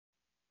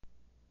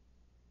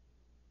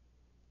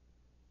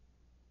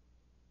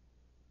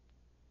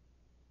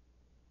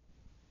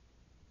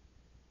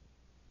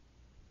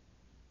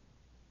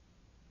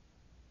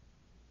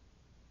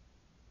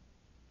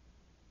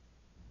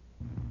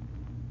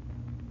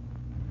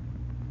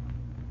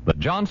The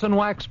Johnson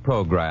Wax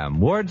Program,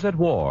 Words at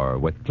War,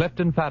 with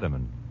Clifton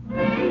Fadiman.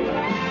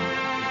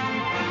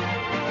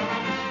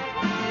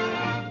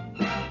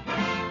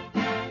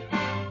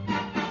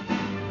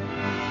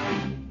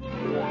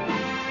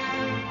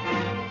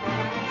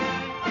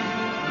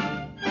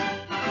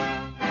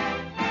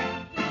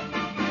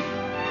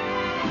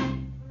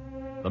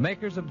 The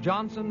makers of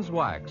Johnson's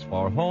Wax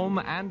for home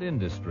and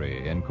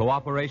industry, in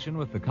cooperation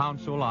with the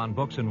Council on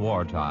Books in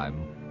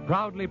Wartime,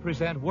 proudly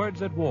present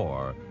Words at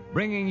War,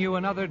 bringing you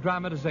another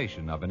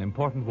dramatization of an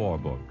important war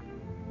book.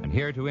 And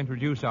here to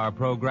introduce our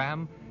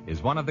program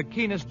is one of the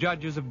keenest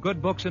judges of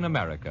good books in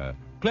America,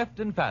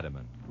 Clifton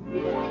Fadiman.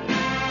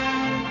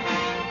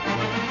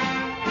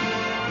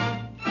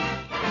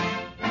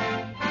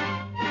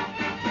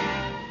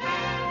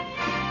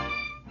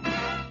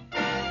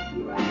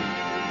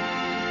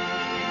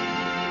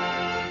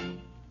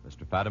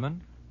 Mr.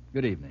 Fadiman?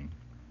 Good evening.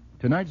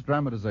 Tonight's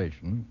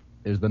dramatization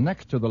is the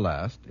next to the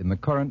last in the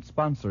current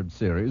sponsored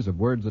series of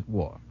Words at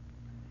War.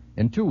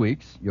 In 2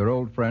 weeks, your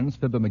old friends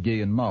Fibber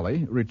McGee and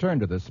Molly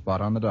return to this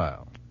spot on the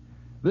dial.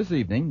 This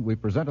evening, we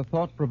present a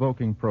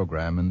thought-provoking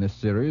program in this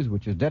series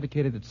which has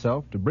dedicated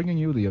itself to bringing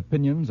you the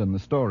opinions and the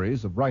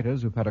stories of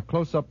writers who've had a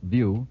close-up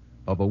view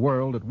of a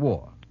world at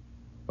war.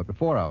 But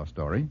before our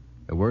story,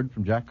 a word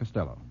from Jack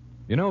Costello.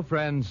 You know,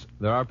 friends,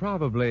 there are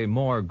probably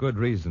more good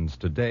reasons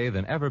today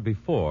than ever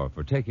before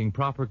for taking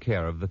proper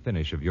care of the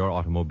finish of your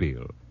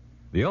automobile.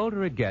 The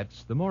older it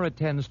gets, the more it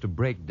tends to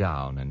break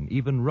down and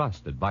even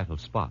rust at vital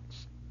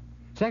spots.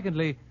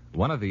 Secondly,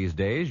 one of these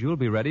days you'll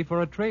be ready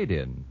for a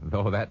trade-in,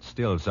 though that's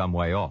still some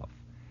way off.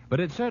 But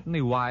it's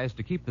certainly wise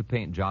to keep the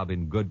paint job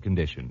in good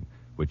condition,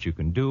 which you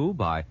can do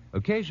by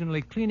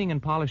occasionally cleaning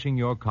and polishing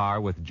your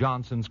car with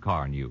Johnson's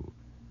Car New.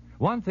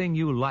 One thing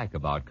you like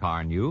about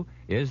Car New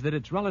is that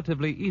it's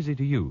relatively easy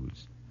to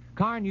use.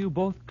 Car New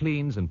both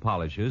cleans and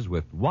polishes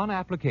with one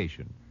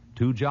application,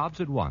 2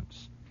 jobs at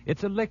once.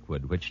 It's a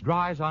liquid which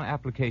dries on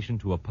application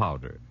to a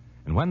powder,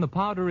 and when the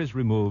powder is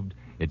removed,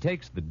 it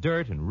takes the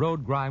dirt and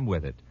road grime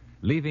with it,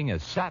 leaving a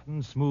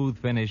satin-smooth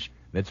finish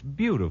that's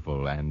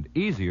beautiful and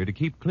easier to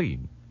keep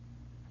clean.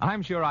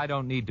 I'm sure I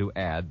don't need to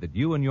add that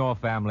you and your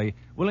family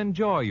will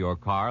enjoy your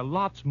car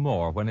lots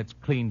more when it's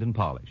cleaned and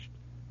polished.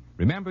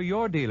 Remember,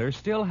 your dealer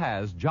still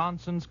has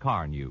Johnson's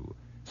Car New,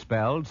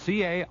 spelled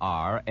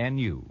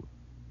C-A-R-N-U.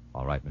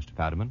 All right, Mr.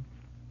 Fadiman?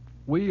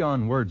 We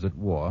on Words at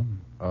War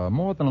are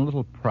more than a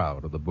little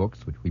proud of the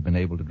books which we've been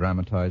able to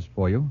dramatize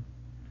for you.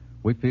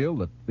 We feel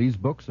that these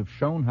books have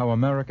shown how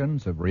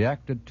Americans have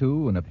reacted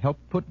to and have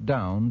helped put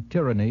down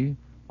tyranny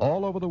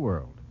all over the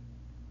world.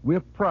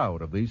 We're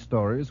proud of these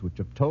stories which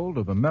have told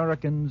of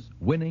Americans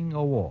winning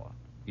a war.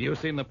 You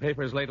seen the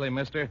papers lately,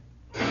 mister?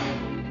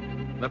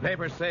 The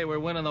papers say we're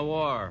winning the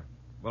war.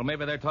 Well,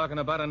 maybe they're talking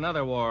about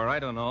another war. I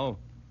don't know.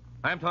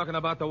 I'm talking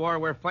about the war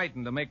we're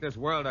fighting to make this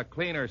world a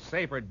cleaner,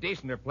 safer,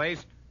 decenter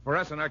place for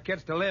us and our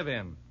kids to live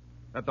in.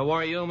 That the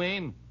war you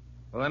mean?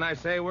 Well, then I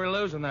say we're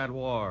losing that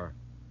war.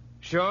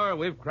 Sure,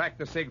 we've cracked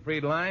the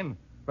Siegfried Line,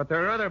 but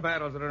there are other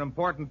battles that are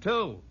important,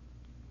 too.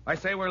 I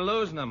say we're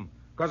losing them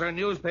because our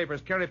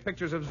newspapers carry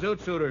pictures of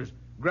zoot suiters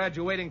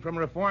graduating from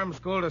reform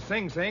school to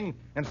Sing Sing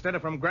instead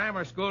of from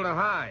grammar school to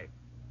high.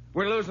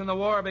 We're losing the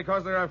war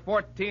because there are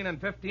 14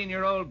 and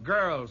 15-year-old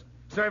girls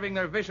serving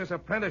their vicious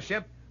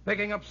apprenticeship,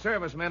 picking up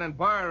servicemen in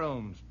bar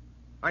rooms.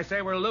 I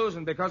say we're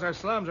losing because our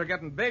slums are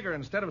getting bigger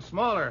instead of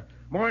smaller,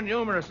 more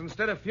numerous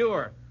instead of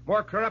fewer,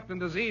 more corrupt and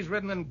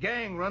disease-ridden and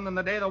gang-run than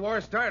the day the war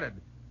started.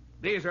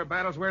 These are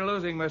battles we're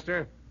losing,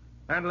 mister.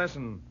 And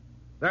listen,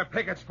 there are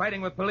pickets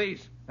fighting with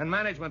police, and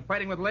management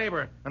fighting with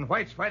labor, and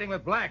whites fighting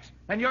with blacks,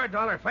 and your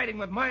dollar fighting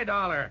with my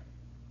dollar.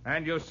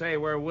 And you say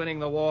we're winning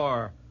the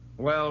war.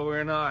 Well,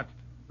 we're not.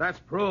 That's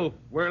proof.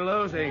 We're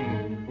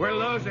losing. We're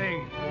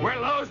losing. We're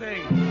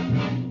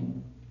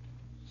losing.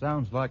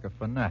 Sounds like a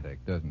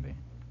fanatic, doesn't he?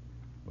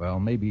 Well,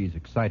 maybe he's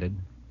excited,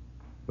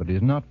 but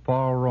he's not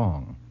far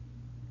wrong.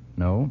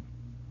 No,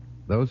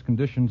 those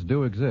conditions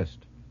do exist.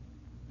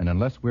 And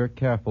unless we're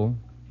careful,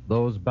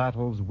 those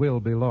battles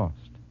will be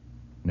lost.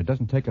 And it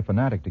doesn't take a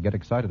fanatic to get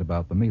excited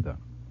about them either.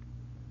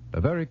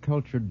 A very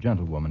cultured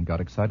gentlewoman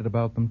got excited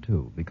about them,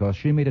 too, because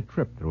she made a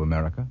trip through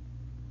America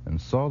and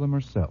saw them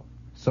herself.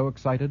 So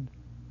excited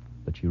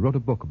that she wrote a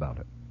book about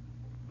it.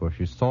 For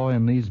she saw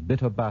in these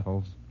bitter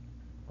battles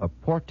a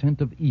portent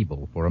of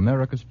evil for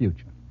America's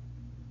future.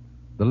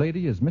 The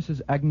lady is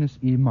Mrs. Agnes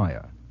E.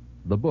 Meyer.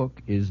 The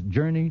book is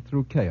Journey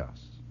Through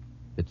Chaos.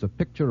 It's a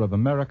picture of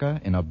America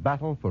in a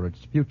battle for its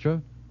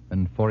future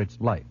and for its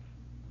life.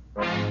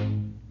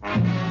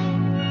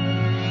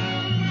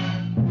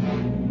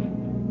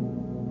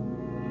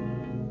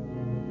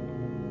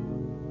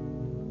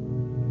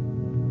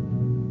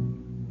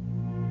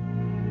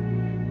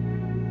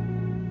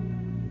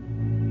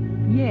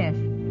 Yes,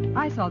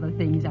 I saw the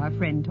things our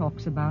friend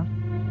talks about.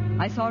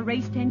 I saw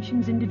race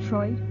tensions in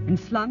Detroit and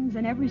slums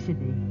in every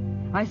city.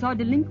 I saw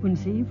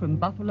delinquency from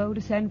Buffalo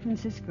to San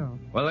Francisco.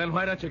 Well, then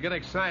why don't you get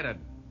excited?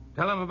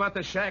 Tell them about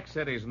the shack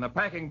cities and the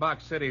packing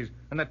box cities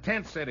and the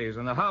tent cities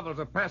and the hovels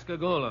of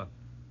Pascagoula.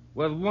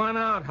 With one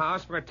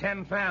outhouse for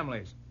 10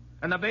 families.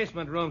 and the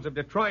basement rooms of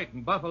Detroit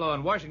and Buffalo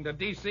and Washington,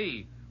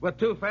 D.C., with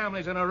 2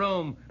 families in a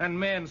room and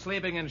men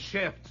sleeping in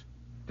shifts.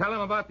 Tell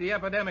them about the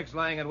epidemics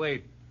lying in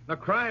wait, the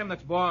crime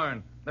that's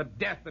born, the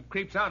death that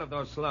creeps out of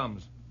those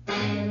slums.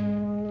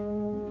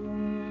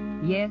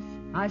 Yes,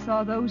 I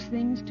saw those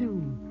things,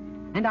 too.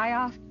 And I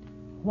asked,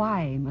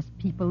 why must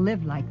people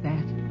live like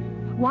that?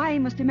 Why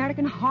must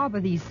America harbor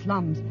these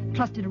slums,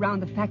 clustered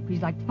around the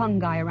factories like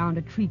fungi around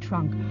a tree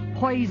trunk,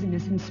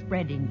 poisonous and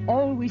spreading,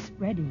 always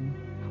spreading?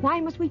 Why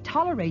must we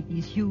tolerate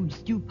these huge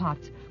stew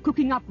pots,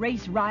 cooking up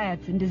race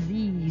riots and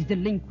disease,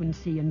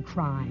 delinquency and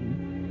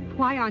crime?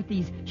 Why aren't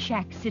these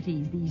shack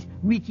cities, these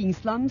reeking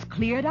slums,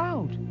 cleared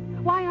out?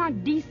 Why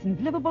aren't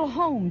decent, livable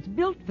homes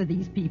built for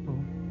these people?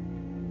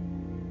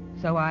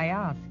 So I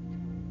asked,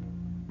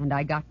 and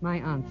I got my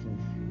answers.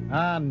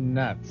 Ah,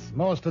 nuts.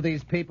 Most of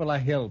these people are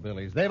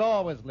hillbillies. They've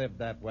always lived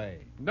that way.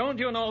 Don't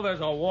you know there's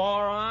a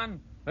war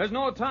on? There's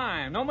no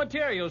time, no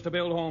materials to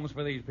build homes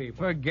for these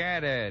people.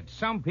 Forget it.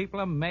 Some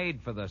people are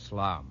made for the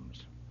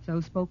slums.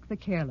 So spoke the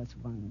careless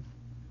ones,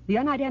 the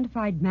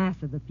unidentified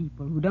mass of the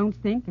people who don't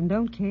think and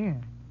don't care.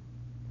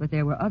 But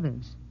there were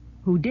others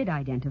who did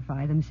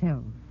identify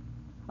themselves,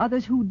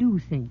 others who do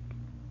think.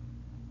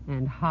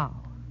 And how?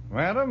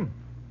 Madam,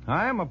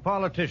 I'm a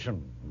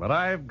politician, but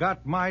I've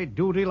got my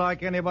duty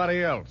like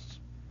anybody else.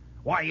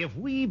 Why, if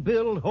we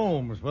build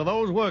homes for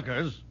those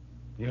workers,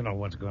 you know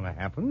what's going to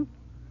happen.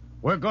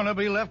 We're going to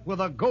be left with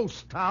a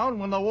ghost town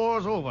when the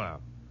war's over.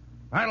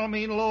 That'll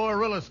mean lower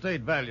real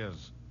estate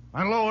values.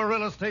 And lower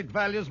real estate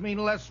values mean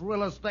less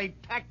real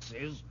estate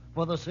taxes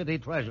for the city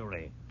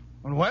treasury.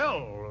 And,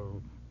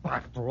 well,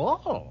 after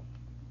all.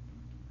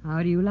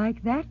 How do you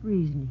like that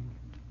reasoning?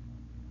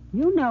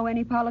 You know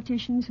any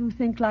politicians who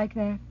think like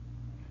that?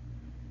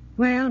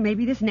 Well,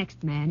 maybe this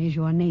next man is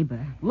your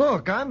neighbor.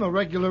 Look, I'm a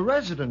regular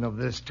resident of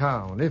this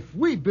town. If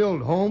we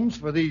build homes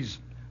for these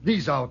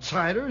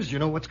outsiders, you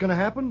know what's going to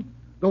happen?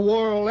 The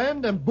war will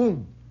end and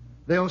boom,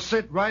 they'll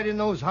sit right in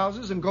those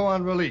houses and go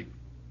on relief.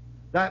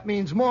 That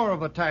means more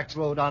of a tax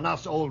load on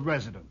us old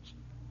residents.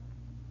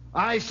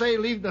 I say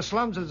leave the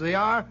slums as they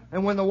are,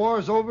 and when the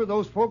war's over,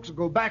 those folks will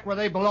go back where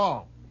they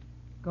belong.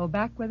 Go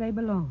back where they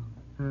belong.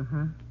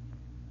 Uh-huh.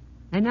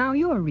 And now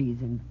your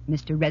reason,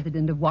 Mr.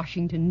 Resident of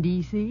Washington,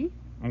 D.C.?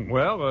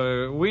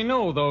 Well, we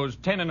know those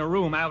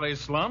 10-in-a-room alley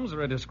slums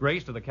are a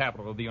disgrace to the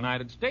capital of the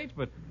United States,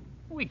 but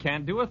we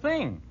can't do a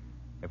thing.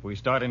 If we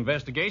start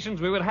investigations,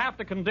 we would have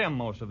to condemn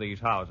most of these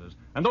houses.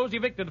 And those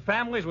evicted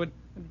families would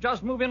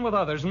just move in with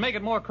others and make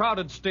it more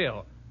crowded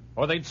still.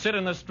 Or they'd sit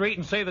in the street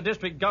and say the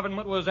district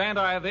government was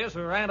anti-this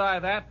or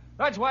anti-that.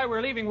 That's why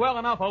we're leaving well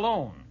enough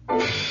alone.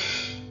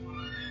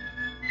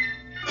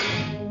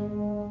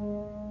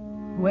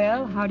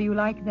 Well, how do you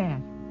like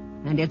that?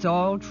 And it's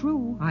all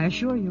true, I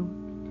assure you.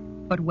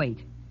 But wait.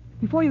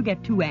 Before you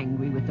get too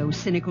angry with those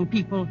cynical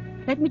people,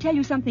 let me tell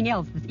you something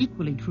else that's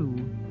equally true.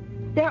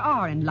 There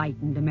are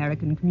enlightened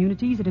American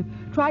communities that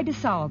have tried to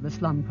solve the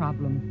slum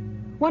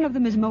problem. One of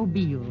them is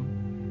Mobile.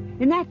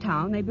 In that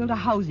town, they built a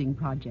housing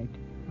project,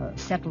 a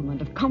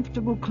settlement of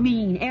comfortable,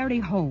 clean, airy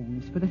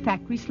homes for the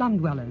factory slum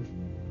dwellers.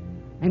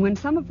 And when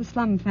some of the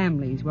slum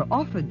families were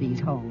offered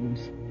these homes,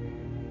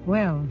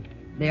 well,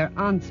 their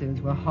answers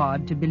were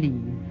hard to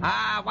believe.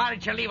 Why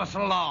don't you leave us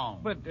alone?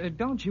 But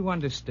don't you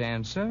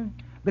understand, sir?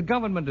 The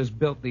government has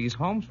built these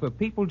homes for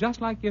people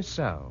just like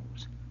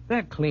yourselves.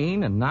 They're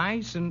clean and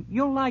nice, and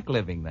you'll like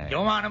living there. You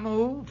want to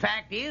move?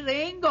 Fact is,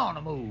 they ain't going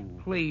to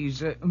move.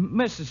 Please,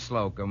 Mrs.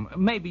 Slocum,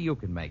 maybe you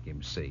can make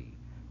him see.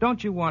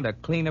 Don't you want a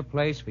cleaner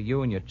place for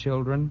you and your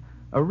children?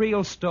 A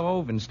real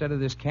stove instead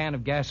of this can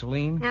of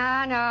gasoline?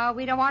 No,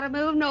 we don't want to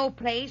move no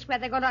place where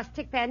they're going to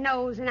stick their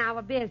nose in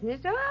our business.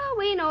 Oh,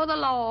 we know the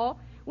law.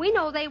 We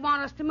know they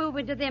want us to move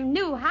into them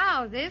new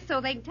houses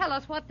so they can tell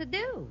us what to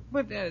do.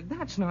 But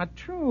that's not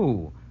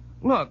true.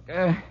 Look,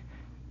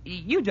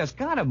 you just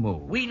gotta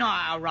move. We know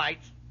our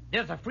rights.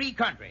 This is a free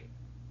country.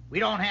 We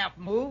don't have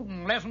to move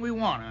unless we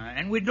want to,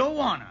 and we don't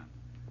want to.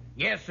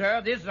 Yes,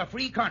 sir, this is a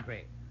free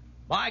country.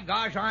 By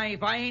gosh,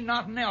 if I ain't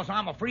nothing else,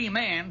 I'm a free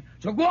man.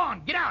 So go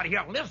on, get out of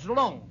here. Leave us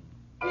alone.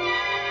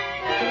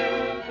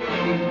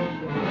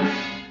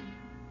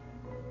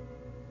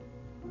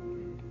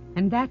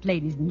 And that,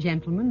 ladies and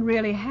gentlemen,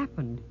 really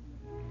happened.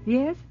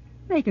 Yes,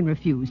 they can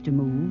refuse to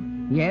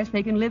move. Yes,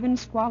 they can live in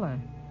squalor.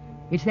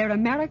 It's their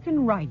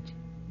American right.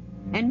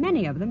 And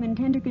many of them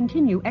intend to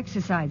continue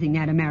exercising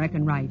that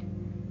American right.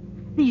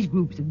 These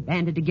groups have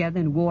banded together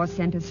in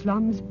war-center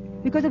slums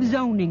because of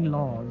zoning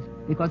laws,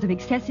 because of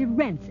excessive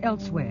rents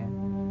elsewhere,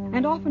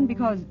 and often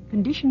because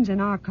conditions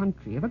in our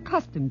country have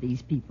accustomed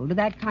these people to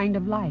that kind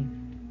of life.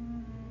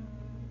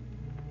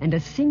 And a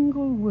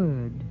single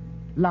word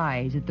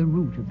lies at the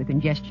root of the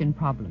congestion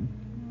problem.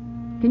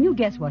 Can you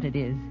guess what it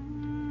is?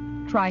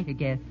 Try to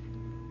guess.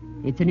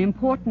 It's an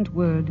important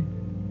word.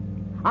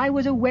 I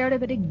was aware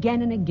of it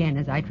again and again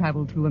as I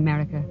traveled through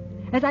America,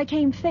 as I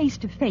came face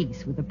to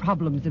face with the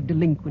problems of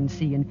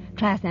delinquency and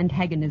class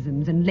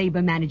antagonisms and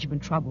labor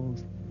management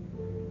troubles.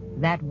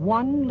 That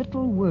one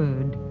little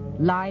word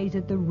lies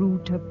at the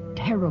root of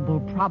terrible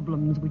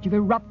problems which have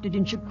erupted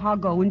in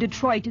Chicago, in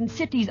Detroit, in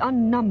cities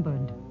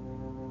unnumbered.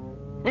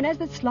 And as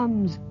the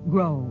slums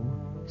grow,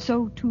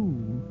 so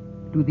too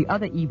do the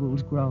other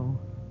evils grow.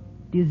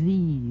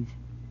 Disease,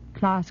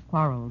 class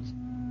quarrels,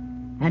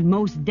 and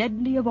most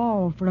deadly of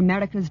all for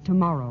America's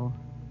tomorrow,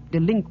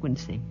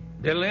 delinquency.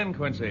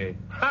 Delinquency?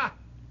 Ha!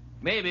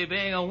 Maybe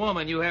being a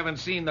woman you haven't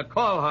seen the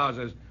call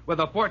houses with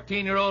the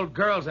 14-year-old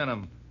girls in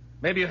them.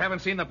 Maybe you haven't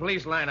seen the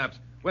police lineups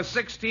with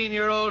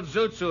 16-year-old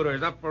zoot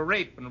suiters up for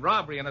rape and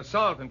robbery and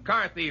assault and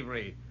car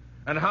thievery.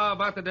 And how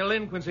about the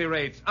delinquency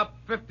rates? Up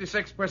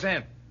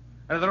 56%.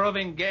 And the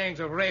roving gangs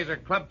of razor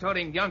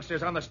club-toting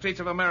youngsters on the streets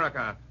of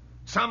America.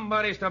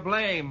 Somebody's to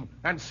blame,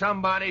 and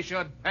somebody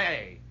should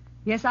pay.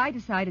 Yes, I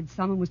decided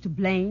someone was to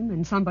blame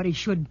and somebody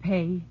should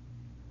pay.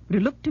 But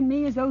it looked to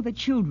me as though the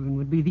children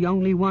would be the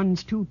only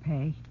ones to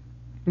pay.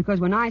 Because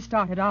when I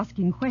started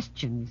asking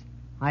questions,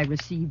 I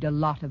received a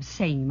lot of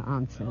same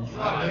answers.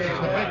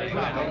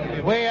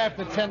 We have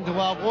to tend to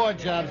our war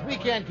jobs. We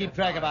can't keep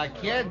track of our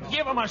kids.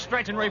 Give them a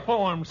stretch and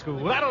reform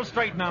school. That'll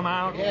straighten them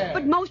out. Yeah.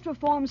 But most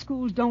reform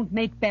schools don't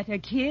make better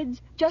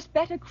kids, just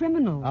better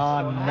criminals.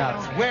 Oh,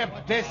 nuts. We're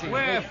busy.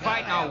 We're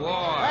fighting a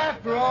war.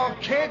 After all,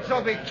 kids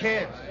will be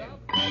kids.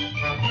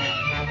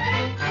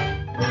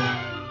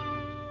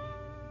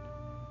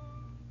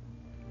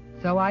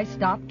 So I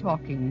stopped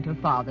talking to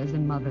fathers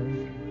and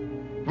mothers.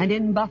 And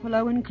in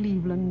Buffalo and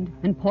Cleveland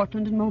and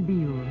Portland and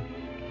Mobile,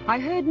 I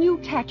heard new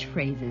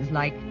catchphrases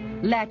like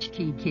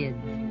latchkey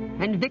kids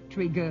and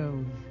victory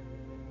girls.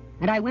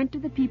 And I went to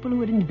the people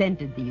who had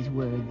invented these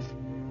words,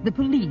 the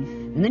police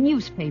and the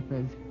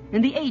newspapers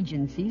and the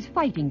agencies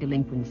fighting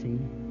delinquency.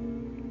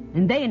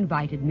 And they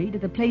invited me to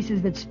the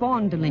places that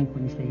spawned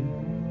delinquency.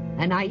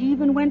 And I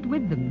even went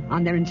with them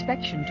on their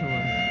inspection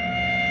tour.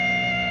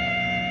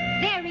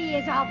 There he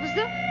is,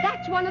 officer.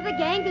 That's one of the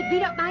gang that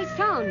beat up my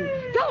son.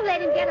 Don't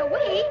let him get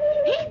away.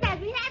 He's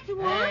that's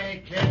one.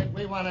 Hey, kid,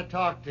 we want to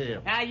talk to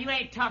you. You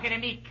ain't talking to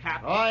me,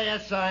 cop. Oh,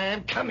 yes, I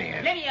am. Come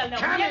here. Let me alone.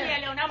 Let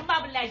me alone. I'll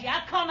mobilize you.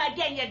 I'll call my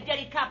gang, you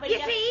dirty cop. You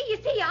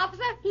see,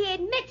 officer, he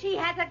admits he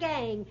has a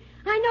gang.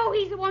 I know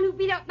he's the one who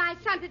beat up my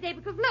son today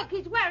because, look,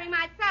 he's wearing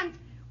my son's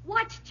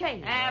watch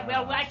chain.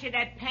 Well, why should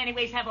that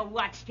pantywaist have a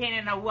watch chain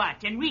and a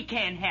watch, and we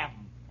can't have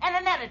them? And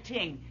another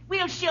thing,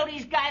 we'll show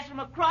these guys from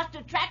across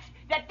the tracks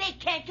that they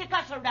can't kick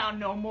us around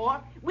no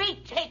more. We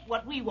take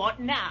what we want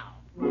now.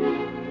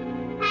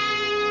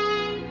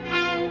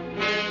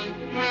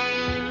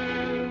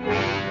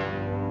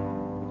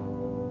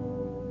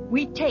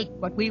 We take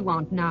what we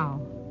want now.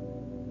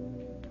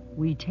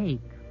 We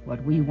take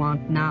what we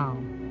want now.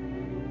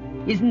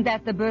 Isn't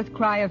that the birth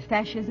cry of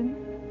fascism?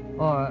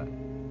 Or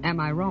am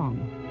I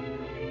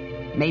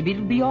wrong? Maybe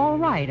it'll be all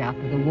right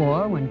after the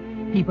war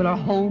when people are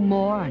home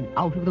more and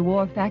out of the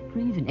war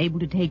factories and able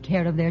to take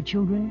care of their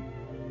children.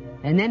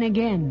 And then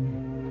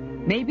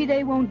again, maybe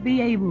they won't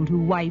be able to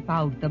wipe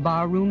out the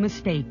barroom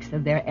mistakes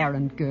of their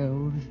errant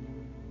girls.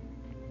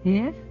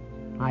 Yes,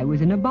 I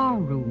was in a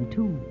barroom,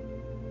 too,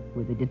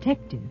 with a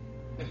detective.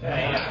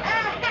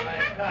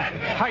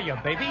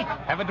 Hiya, baby.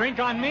 Have a drink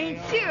on me?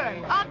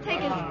 Sure, I'll take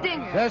a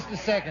stinger. Just a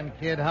second,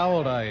 kid. How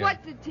old are you?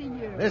 What's it to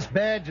you? This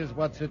badge is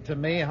what's it to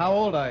me. How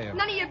old are you?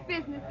 None of your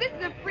business. This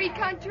is a free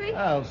country.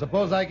 Well,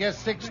 suppose I guess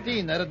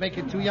 16. That'd make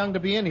you too young to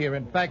be in here.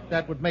 In fact,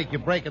 that would make you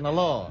breaking the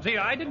law. Gee,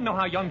 I didn't know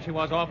how young she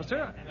was,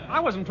 officer. I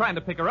wasn't trying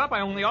to pick her up.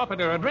 I only offered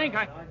her a drink.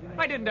 I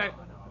didn't...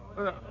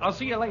 I'll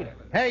see you later.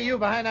 Hey, you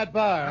behind that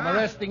bar. I'm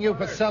arresting you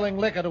for selling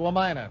liquor to a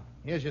minor.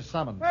 Here's your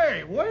summons.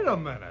 Hey, wait a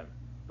minute.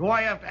 Do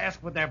I have to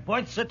ask for their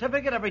birth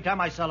certificate every time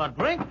I sell a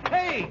drink?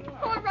 Hey!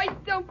 All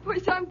right, don't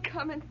push. I'm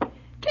coming.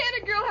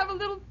 Can't a girl have a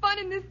little fun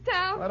in this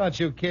town? Why don't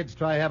you kids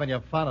try having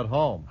your fun at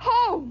home?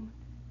 Home?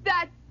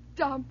 That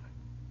dump.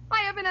 I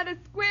haven't had a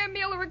square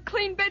meal or a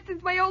clean bed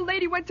since my old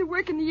lady went to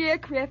work in the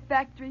aircraft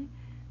factory.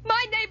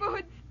 My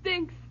neighborhood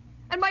stinks,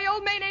 and my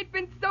old maid ain't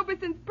been sober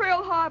since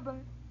Pearl Harbor.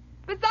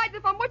 Besides,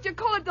 if I'm what you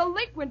call a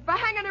delinquent for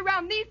hanging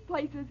around these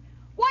places,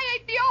 why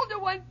ain't the older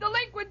ones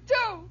delinquent,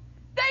 too?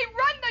 They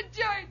run the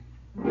joint.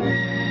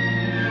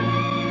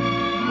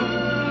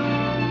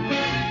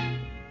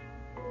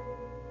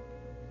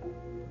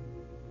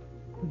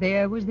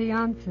 There was the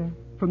answer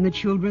from the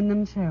children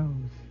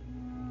themselves.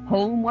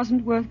 Home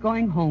wasn't worth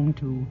going home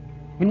to.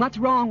 And what's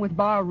wrong with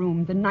bar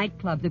rooms and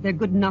nightclubs if they're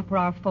good enough for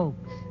our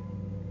folks?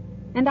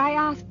 And I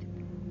asked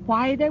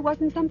why there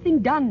wasn't something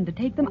done to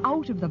take them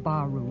out of the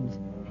bar rooms,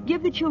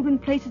 give the children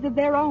places of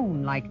their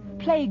own, like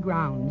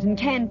playgrounds and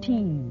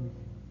canteens.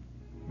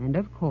 And,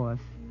 of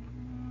course,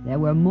 there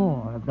were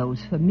more of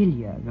those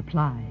familiar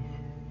replies.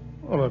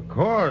 Well, of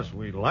course,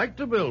 we'd like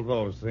to build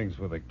those things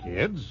for the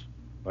kids.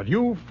 But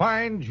you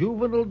find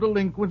juvenile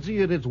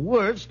delinquency at its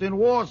worst in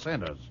war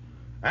centers.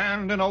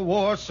 And in a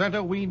war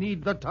center, we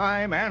need the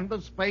time and the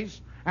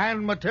space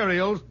and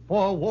materials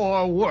for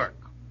war work.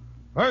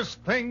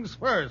 First things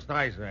first,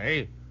 I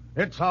say.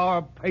 It's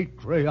our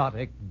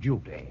patriotic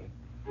duty.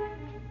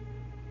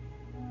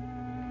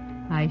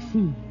 I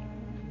see.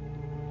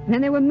 And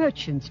then there were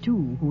merchants,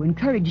 too, who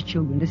encouraged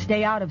children to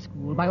stay out of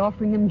school by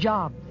offering them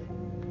jobs.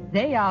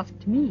 They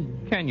asked me.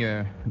 Can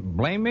you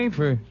blame me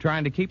for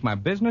trying to keep my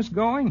business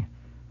going?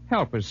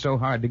 Help is so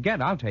hard to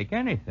get, I'll take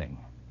anything.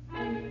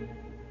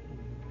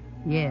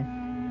 Yes,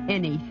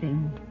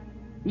 anything.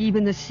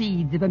 Even the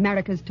seeds of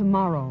America's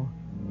tomorrow.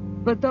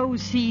 But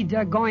those seeds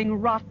are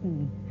going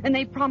rotten, and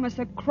they promise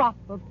a crop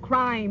of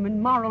crime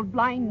and moral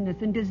blindness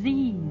and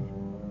disease.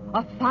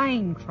 A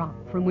fine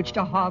crop from which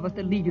to harvest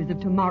the leaders of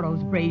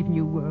tomorrow's brave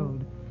new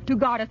world, to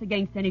guard us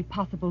against any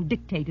possible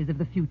dictators of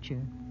the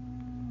future.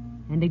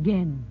 And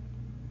again,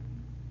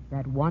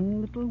 that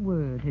one little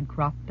word had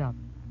cropped up.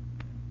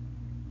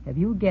 Have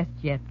you guessed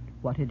yet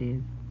what it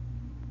is?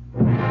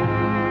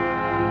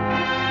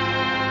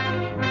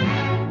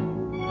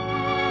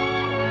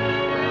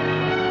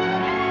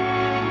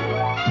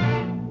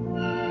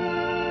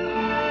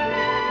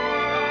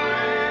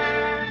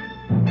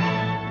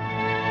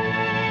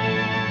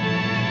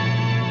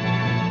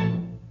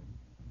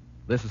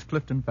 This is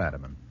Clifton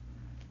Fadiman.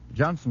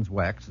 Johnson's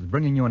Wax is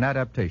bringing you an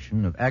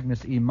adaptation of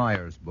Agnes E.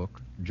 Meyer's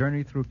book,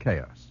 Journey Through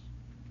Chaos.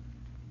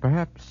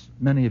 Perhaps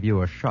many of you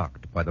are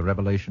shocked by the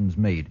revelations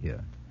made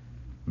here.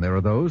 And there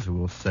are those who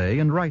will say,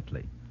 and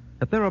rightly,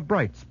 that there are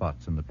bright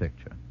spots in the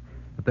picture,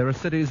 that there are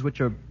cities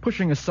which are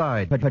pushing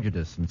aside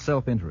prejudice and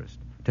self-interest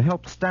to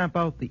help stamp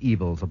out the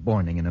evils of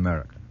borning in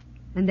America.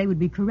 And they would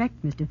be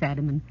correct, Mr.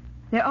 Fadiman.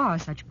 There are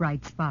such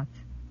bright spots.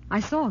 I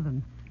saw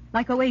them,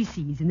 like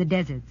oases in the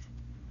deserts.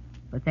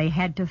 But they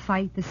had to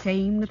fight the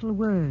same little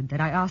word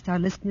that I asked our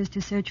listeners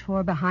to search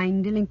for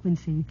behind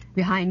delinquency,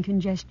 behind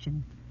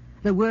congestion.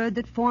 The word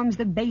that forms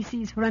the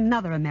basis for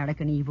another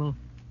American evil.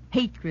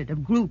 Hatred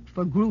of group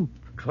for group.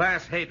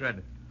 Class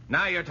hatred.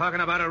 Now you're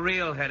talking about a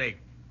real headache.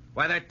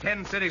 Why, there are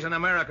 10 cities in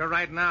America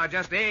right now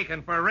just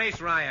aching for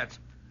race riots.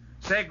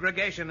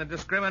 Segregation and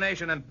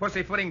discrimination and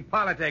pussyfooting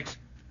politics.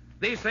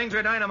 These things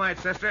are dynamite,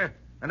 sister.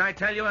 And I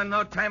tell you, in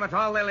no time at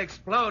all, they'll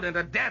explode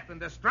into death and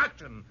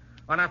destruction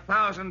on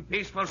 1,000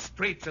 peaceful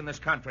streets in this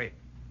country.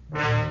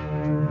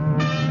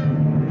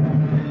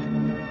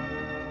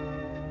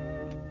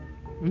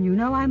 And you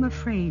know, I'm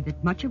afraid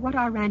that much of what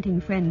our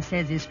ranting friend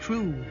says is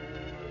true.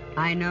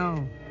 I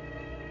know.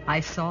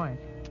 I saw it.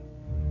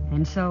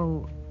 And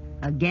so,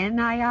 again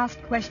I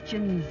asked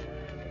questions,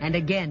 and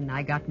again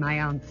I got my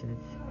answers.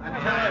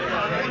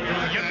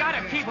 You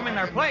gotta keep them in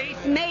their place.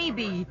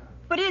 Maybe.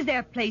 But is there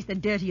a place the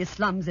dirtiest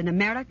slums in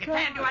America? You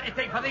can't do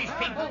anything for these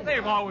people.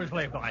 They've always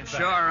lived like that.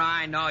 Sure,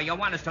 I know. You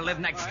want us to live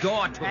next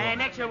door to them. And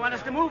next you want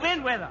us to move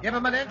in with them. Give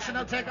them an inch and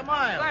they'll take a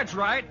mile. That's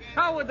right.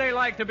 How would they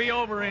like to be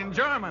over in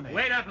Germany?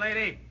 Wait up,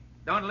 lady.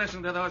 Don't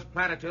listen to those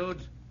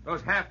platitudes.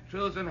 Those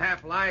half-truths and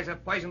half-lies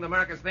have poisoned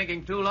America's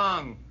thinking too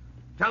long.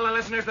 Tell the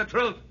listeners the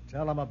truth.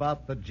 Tell them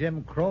about the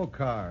Jim Crow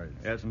cars.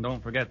 Yes, and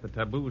don't forget the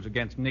taboos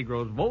against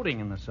Negroes voting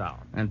in the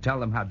South. And tell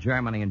them how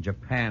Germany and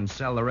Japan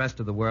sell the rest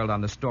of the world on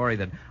the story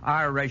that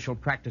our racial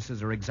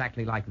practices are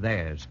exactly like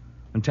theirs.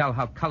 And tell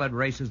how colored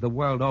races the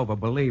world over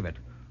believe it,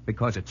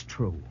 because it's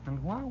true.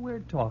 And while we're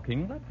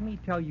talking, let me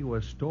tell you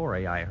a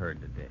story I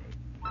heard today.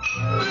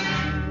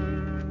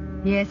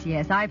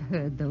 Yes, I've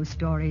heard those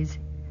stories.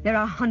 There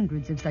are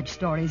hundreds of such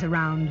stories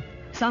around.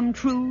 Some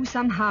true,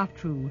 some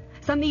half-true.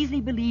 Some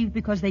easily believed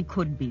because they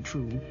could be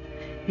true.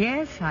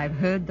 Yes, I've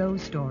heard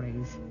those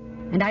stories.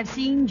 And I've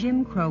seen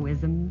Jim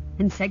Crowism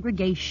and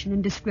segregation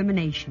and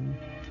discrimination.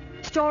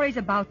 Stories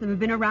about them have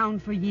been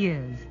around for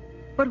years.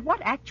 But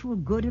what actual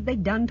good have they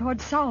done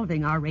toward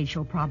solving our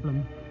racial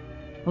problem?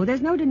 Oh,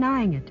 there's no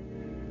denying it.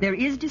 There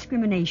is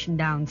discrimination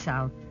down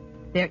south.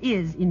 There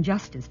is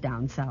injustice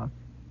down south.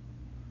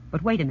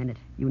 But wait a minute,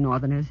 you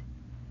Northerners.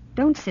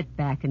 Don't sit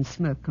back and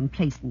smirk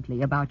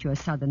complacently about your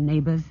southern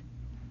neighbors.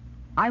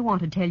 I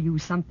want to tell you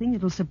something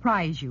that'll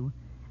surprise you,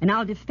 and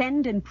I'll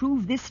defend and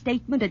prove this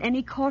statement at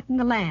any court in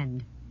the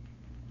land.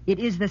 It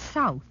is the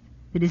South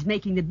that is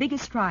making the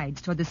biggest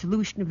strides toward the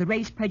solution of the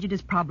race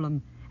prejudice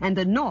problem, and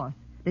the North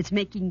that's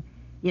making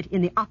it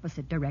in the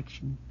opposite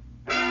direction.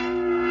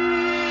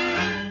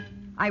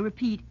 I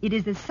repeat, it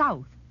is the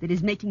South that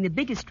is making the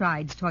biggest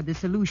strides toward the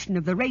solution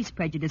of the race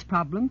prejudice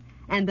problem,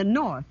 and the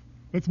North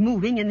that's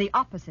moving in the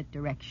opposite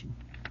direction.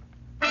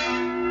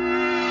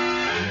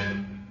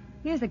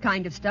 Here's the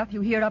kind of stuff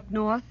you hear up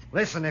north.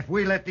 Listen, if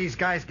we let these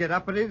guys get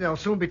uppity, they'll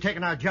soon be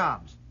taking our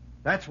jobs.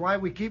 That's why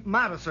we keep them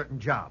out of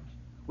certain jobs.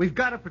 We've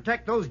got to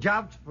protect those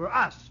jobs for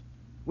us.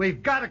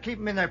 We've got to keep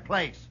them in their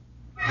place.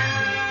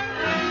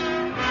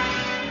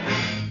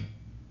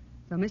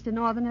 So, Mr.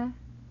 Northerner,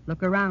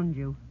 look around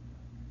you.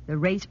 The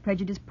race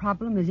prejudice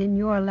problem is in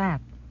your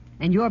lap,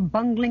 and you're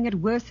bungling it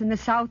worse than the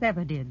South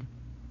ever did.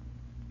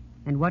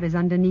 And what is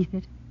underneath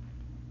it?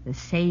 The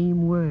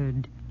same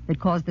word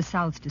that caused the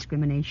South's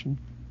discrimination.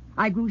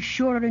 I grew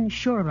surer and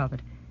surer of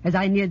it as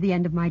I neared the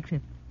end of my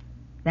trip.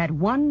 That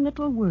one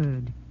little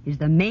word is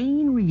the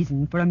main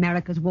reason for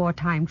America's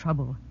wartime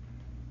trouble.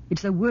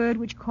 It's the word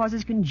which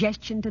causes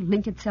congestion to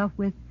link itself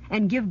with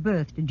and give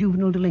birth to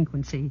juvenile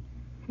delinquency,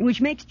 and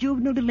which makes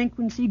juvenile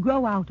delinquency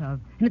grow out of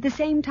and at the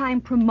same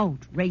time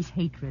promote race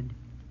hatred.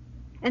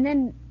 And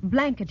then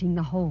blanketing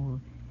the whole,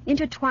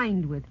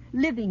 intertwined with,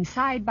 living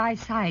side by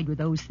side with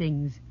those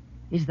things,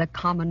 is the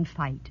common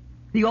fight.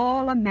 The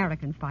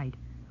all-American fight,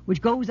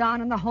 which goes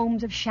on in the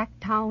homes of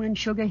Shacktown and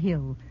Sugar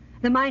Hill,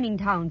 the mining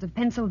towns of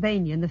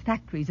Pennsylvania and the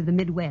factories of the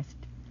Midwest.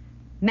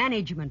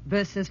 Management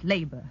versus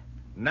labor.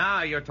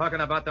 Now you're talking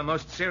about the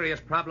most serious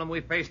problem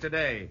we face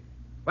today.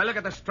 Well, look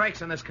at the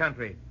strikes in this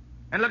country.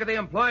 And look at the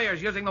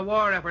employers using the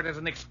war effort as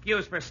an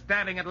excuse for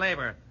stabbing at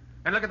labor.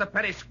 And look at the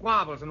petty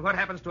squabbles and what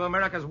happens to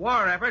America's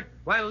war effort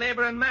while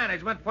labor and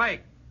management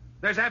fight.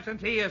 There's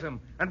absenteeism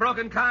and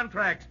broken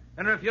contracts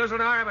and refusal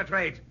to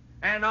arbitrate.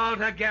 And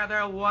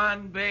altogether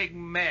one big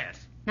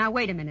mess. Now,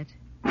 wait a minute.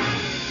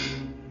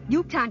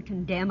 You can't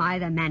condemn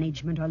either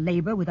management or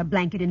labor with a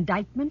blanket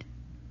indictment.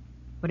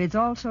 But it's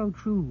also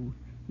true.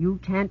 You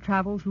can't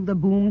travel through the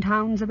boom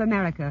towns of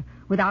America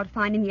without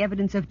finding the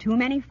evidence of too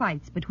many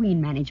fights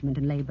between management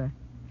and labor.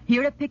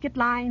 Here a picket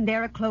line,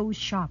 there a closed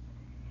shop.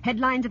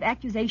 Headlines of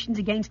accusations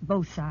against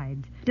both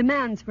sides.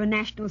 Demands for a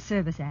National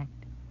Service Act.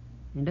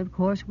 And, of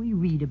course, we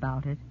read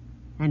about it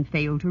and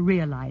fail to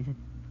realize it,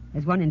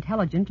 as one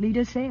intelligent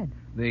leader said.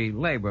 The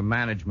labor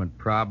management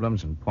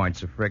problems and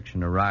points of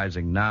friction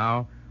arising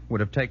now would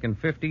have taken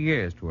 50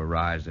 years to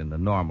arise in the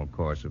normal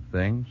course of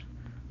things.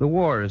 The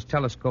war has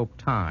telescoped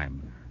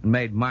time and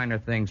made minor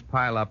things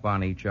pile up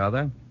on each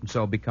other, and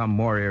so become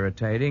more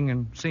irritating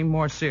and seem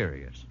more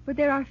serious. But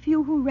there are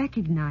few who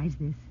recognize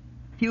this.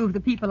 Few of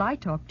the people I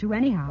talk to,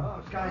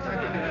 anyhow.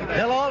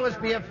 There'll always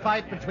be a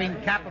fight between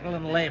capital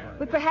and labor.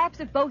 But perhaps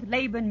if both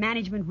labor and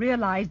management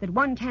realize that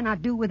one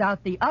cannot do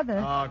without the other...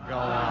 Oh, go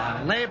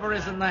on. Labor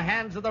is in the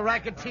hands of the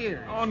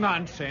racketeers. Oh,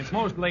 nonsense.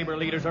 Most labor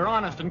leaders are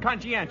honest and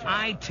conscientious.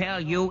 I tell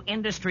you,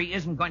 industry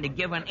isn't going to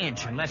give an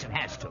inch unless it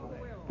has to.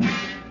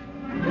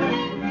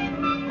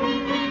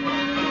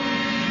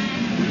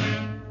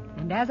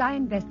 And as I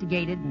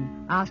investigated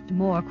and asked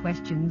more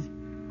questions,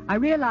 I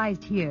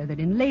realized here that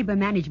in labor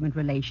management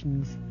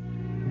relations,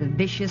 the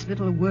vicious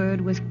little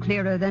word was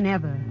clearer than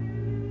ever.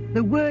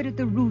 The word at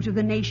the root of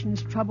the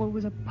nation's trouble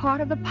was a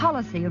part of the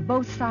policy of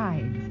both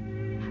sides.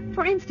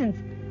 For instance,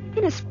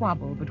 in a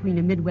squabble between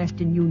a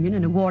Midwestern union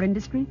and a war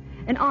industry,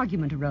 an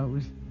argument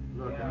arose.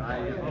 All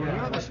right,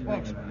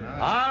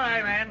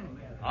 men.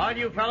 All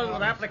you fellows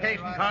with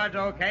application cards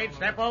okayed,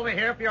 step over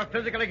here for your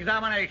physical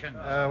examination.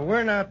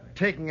 We're not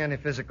taking any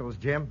physicals,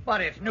 Jim.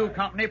 But it's new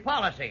company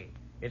policy.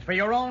 It's for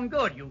your own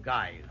good, you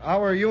guys.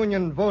 Our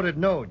union voted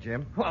no,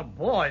 Jim. Well,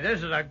 boy,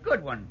 this is a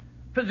good one.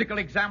 Physical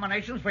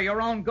examinations for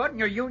your own good and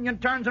your union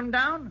turns them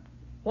down?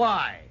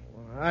 Why?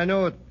 Well, I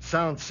know it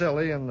sounds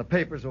silly and the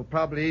papers will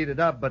probably eat it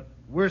up, but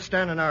we're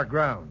standing our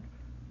ground.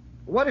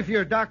 What if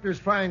your doctors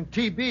find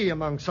TB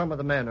among some of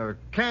the men, or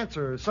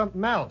cancer, or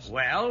something else?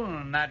 Well,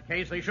 in that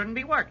case, they shouldn't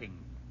be working.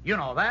 You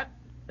know that.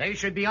 They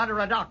should be under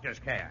a doctor's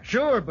care.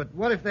 Sure, but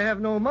what if they have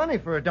no money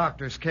for a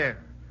doctor's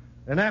care?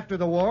 And after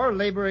the war,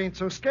 labor ain't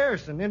so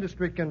scarce and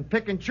industry can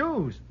pick and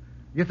choose.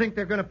 You think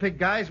they're going to pick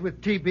guys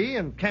with TB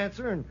and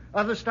cancer and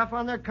other stuff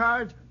on their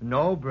cards?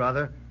 No,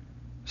 brother.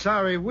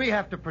 Sorry, we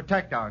have to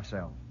protect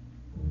ourselves.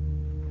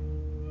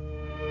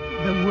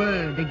 The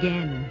word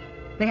again.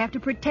 They have to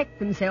protect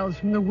themselves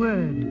from the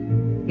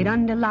word. It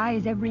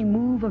underlies every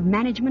move of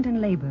management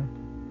and labor.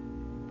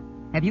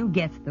 Have you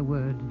guessed the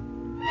word?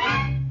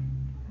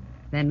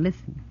 Then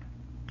listen,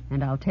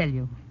 and I'll tell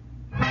you.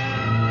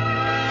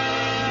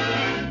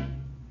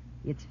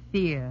 It's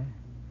fear.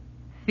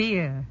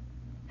 Fear.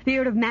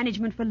 Fear of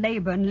management for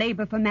labor and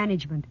labor for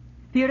management.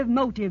 Fear of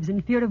motives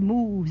and fear of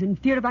moves and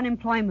fear of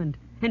unemployment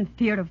and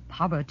fear of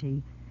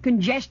poverty.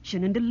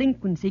 Congestion and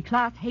delinquency,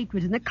 class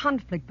hatred, and the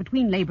conflict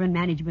between labor and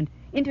management,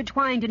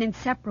 intertwined and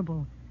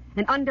inseparable,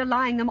 and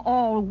underlying them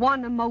all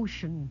one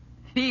emotion,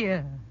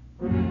 fear.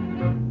 Do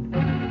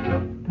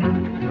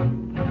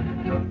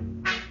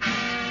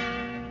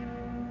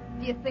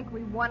you think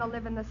we want to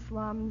live in the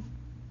slums?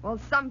 Well,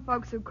 some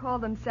folks who call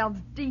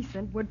themselves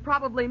decent would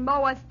probably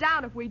mow us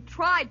down if we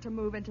tried to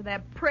move into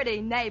their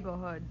pretty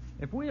neighborhoods.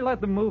 If we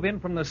let them move in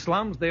from the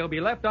slums, they'll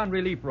be left on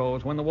relief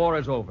rolls when the war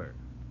is over.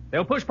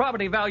 They'll push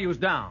property values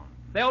down.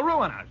 They'll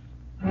ruin us.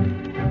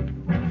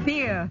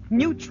 Fear,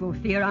 mutual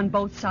fear on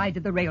both sides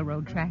of the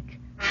railroad track.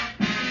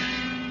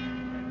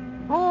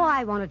 Oh,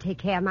 I want to take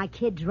care of my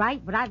kids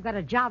right, but I've got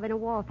a job in a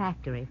war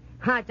factory.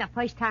 It's the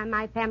first time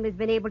my family's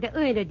been able to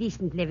earn a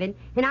decent living,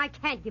 and I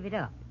can't give it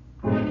up.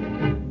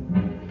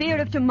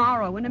 Fear of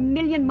tomorrow in a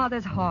million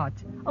mothers'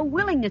 hearts. A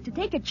willingness to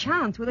take a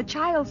chance with a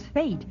child's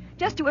fate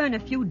just to earn a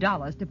few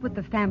dollars to put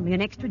the family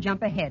an extra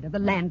jump ahead of the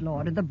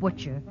landlord and the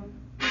butcher.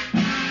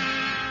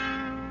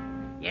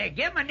 Yeah,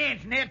 give 'em an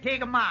inch and they'll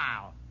take a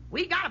mile.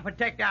 We got to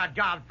protect our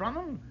jobs from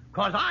them,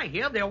 'cause I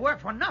hear they'll work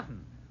for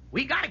nothing.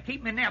 We got to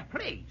keep them in their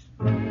place.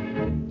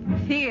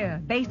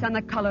 Fear based on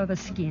the color of the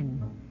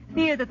skin.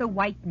 Fear that the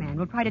white man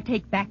will try to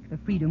take back the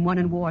freedom won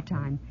in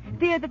wartime.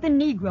 Fear that the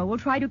Negro will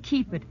try to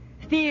keep it.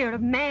 Fear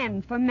of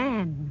man for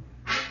man.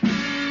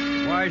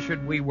 Why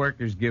should we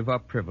workers give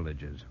up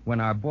privileges when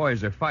our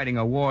boys are fighting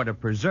a war to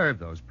preserve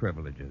those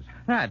privileges?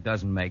 That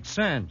doesn't make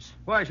sense.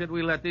 Why should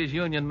we let these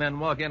union men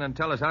walk in and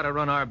tell us how to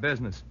run our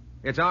business?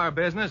 It's our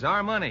business,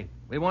 our money.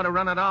 We want to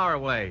run it our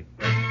way.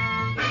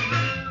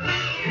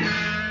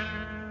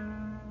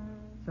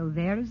 So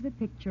there is the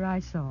picture I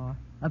saw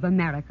of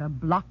America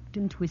blocked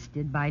and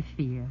twisted by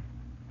fear.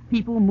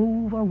 People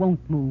move or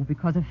won't move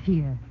because of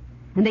fear.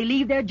 And they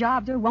leave their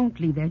jobs or won't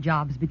leave their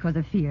jobs because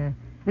of fear.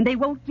 And they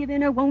won't give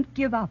in or won't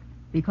give up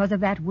because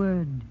of that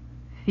word,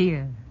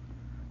 fear.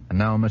 And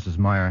now, Mrs.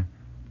 Meyer,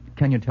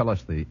 can you tell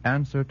us the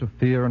answer to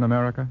fear in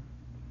America?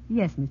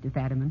 Yes, Mr.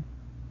 Fadiman.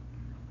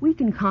 We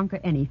can conquer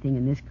anything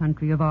in this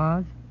country of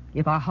ours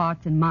if our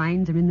hearts and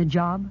minds are in the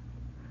job.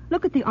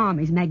 Look at the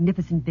Army's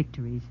magnificent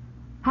victories.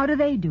 How do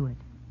they do it?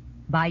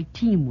 By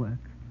teamwork.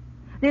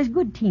 There's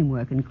good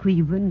teamwork in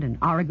Cleveland and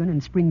Oregon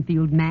and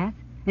Springfield, Mass.,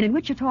 and in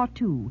Wichita,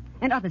 too,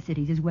 and other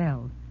cities as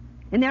well.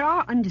 And there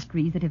are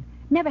industries that have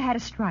never had a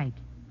strike.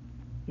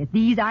 Yet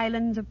these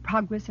islands of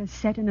progress are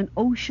set in an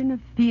ocean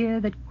of fear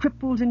that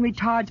cripples and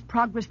retards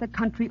progress the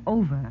country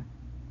over.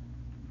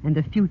 And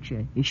the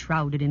future is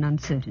shrouded in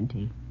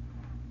uncertainty.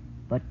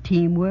 But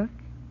teamwork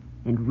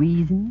and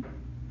reason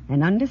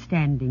and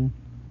understanding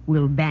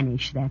will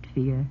banish that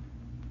fear.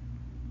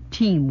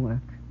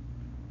 Teamwork.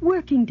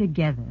 Working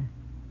together.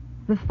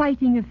 The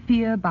fighting of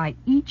fear by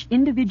each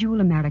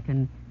individual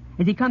American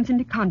as he comes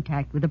into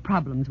contact with the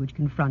problems which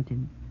confront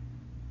him.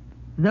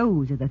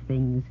 Those are the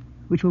things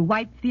which will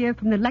wipe fear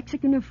from the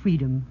lexicon of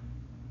freedom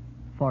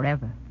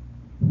forever.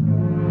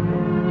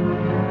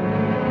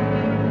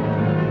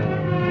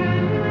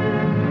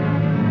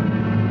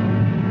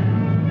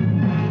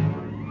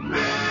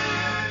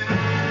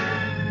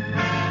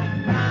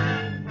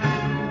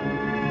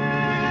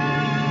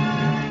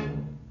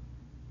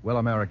 Well,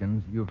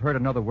 Americans, you've heard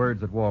another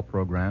Words at War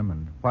program,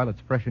 and while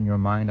it's fresh in your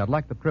mind, I'd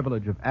like the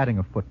privilege of adding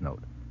a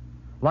footnote.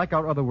 Like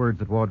our other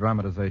Words at War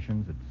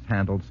dramatizations, it's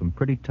handled some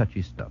pretty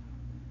touchy stuff.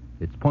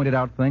 It's pointed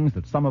out things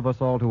that some of us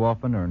all too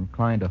often are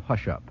inclined to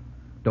hush up.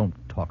 Don't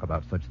talk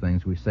about such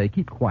things, we say.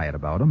 Keep quiet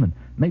about them, and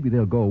maybe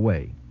they'll go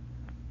away.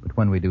 But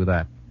when we do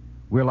that,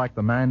 we're like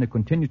the man who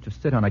continues to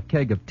sit on a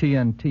keg of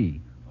TNT,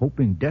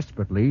 hoping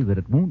desperately that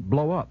it won't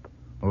blow up,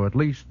 or at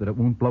least that it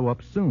won't blow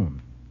up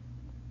soon.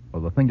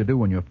 Well, the thing to do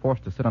when you're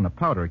forced to sit on a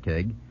powder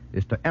keg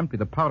is to empty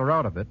the powder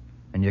out of it,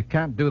 and you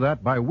can't do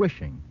that by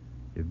wishing.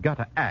 You've got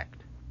to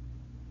act.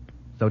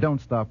 So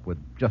don't stop with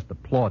just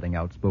applauding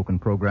outspoken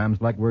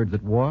programs like Words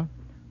at War.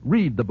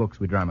 Read the books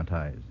we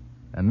dramatize.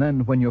 And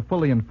then, when you're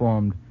fully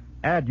informed,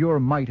 add your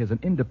mite as an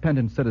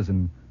independent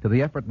citizen to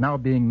the effort now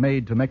being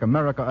made to make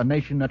America a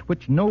nation at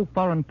which no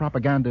foreign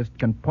propagandist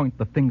can point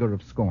the finger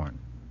of scorn.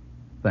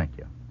 Thank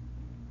you.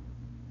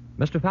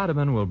 Mr.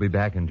 Fadiman will be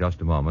back in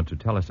just a moment to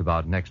tell us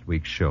about next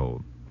week's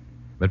show.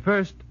 But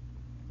first,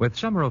 with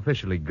summer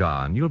officially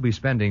gone, you'll be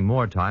spending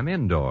more time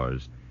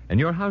indoors, and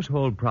your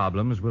household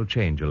problems will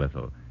change a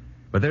little.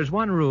 But there's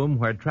one room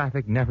where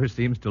traffic never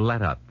seems to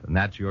let up, and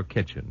that's your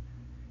kitchen.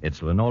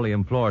 Its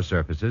linoleum floor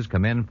surfaces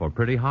come in for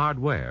pretty hard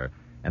wear,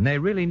 and they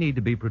really need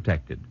to be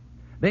protected.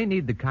 They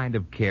need the kind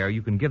of care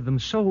you can give them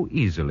so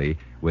easily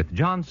with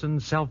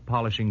Johnson's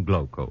self-polishing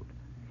Glow Coat.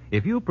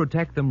 If you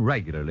protect them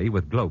regularly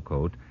with Glow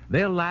Coat,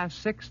 they'll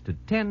last 6 to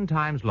 10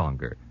 times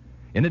longer.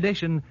 In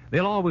addition,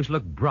 they'll always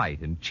look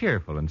bright and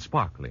cheerful and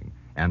sparkling,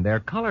 and their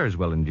colors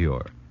will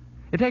endure.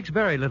 It takes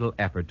very little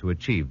effort to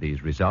achieve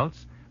these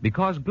results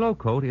because Glow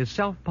Coat is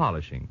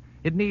self-polishing.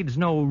 It needs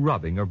no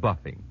rubbing or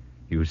buffing.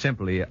 You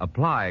simply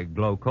apply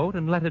Glow Coat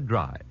and let it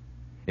dry.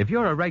 If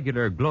you're a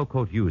regular Glow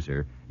Coat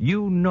user,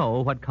 you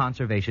know what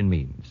conservation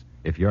means.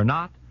 If you're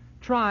not,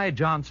 try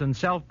Johnson's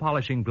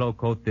self-polishing Glow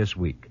Coat this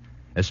week,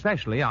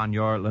 especially on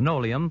your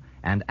linoleum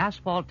and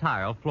asphalt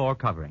tile floor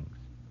coverings.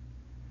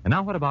 And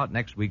now what about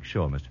next week's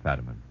show, Mr.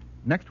 Fadiman?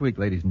 Next week,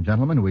 ladies and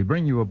gentlemen, we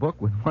bring you a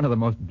book with one of the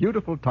most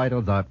beautiful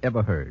titles I've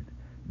ever heard.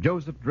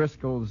 Joseph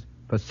Driscoll's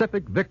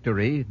Pacific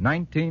Victory,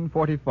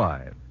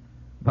 1945.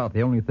 About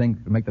the only thing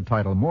that could make the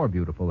title more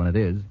beautiful than it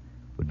is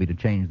would be to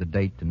change the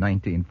date to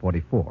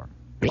 1944.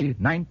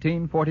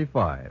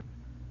 1945.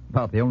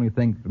 About the only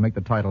thing that could make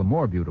the title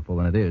more beautiful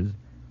than it is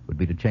would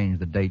be to change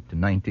the date to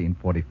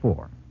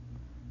 1944.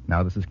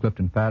 Now, this is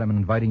Clifton Fadiman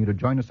inviting you to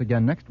join us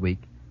again next week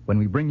when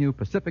we bring you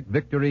Pacific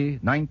Victory,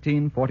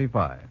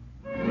 1945.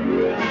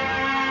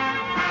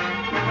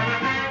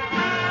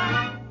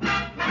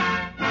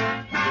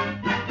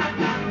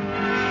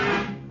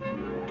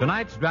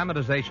 Tonight's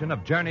dramatization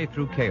of Journey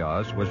Through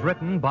Chaos was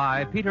written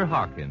by Peter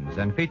Harkins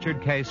and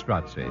featured Kay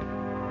Strutzy.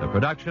 The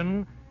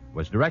production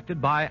was directed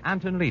by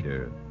Anton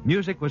Leader.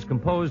 Music was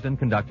composed and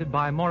conducted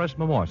by Morris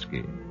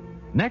Momorsky.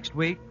 Next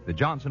week, the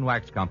Johnson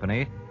Wax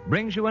Company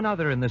brings you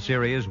another in the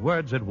series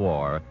Words at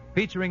War,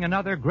 featuring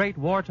another great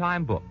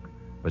wartime book,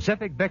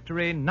 Pacific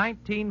Victory,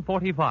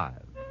 1945.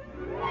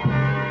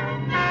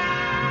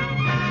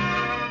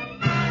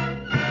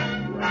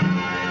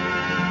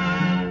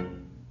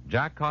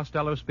 Jack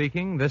Costello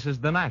speaking. This is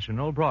the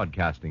National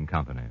Broadcasting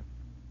Company.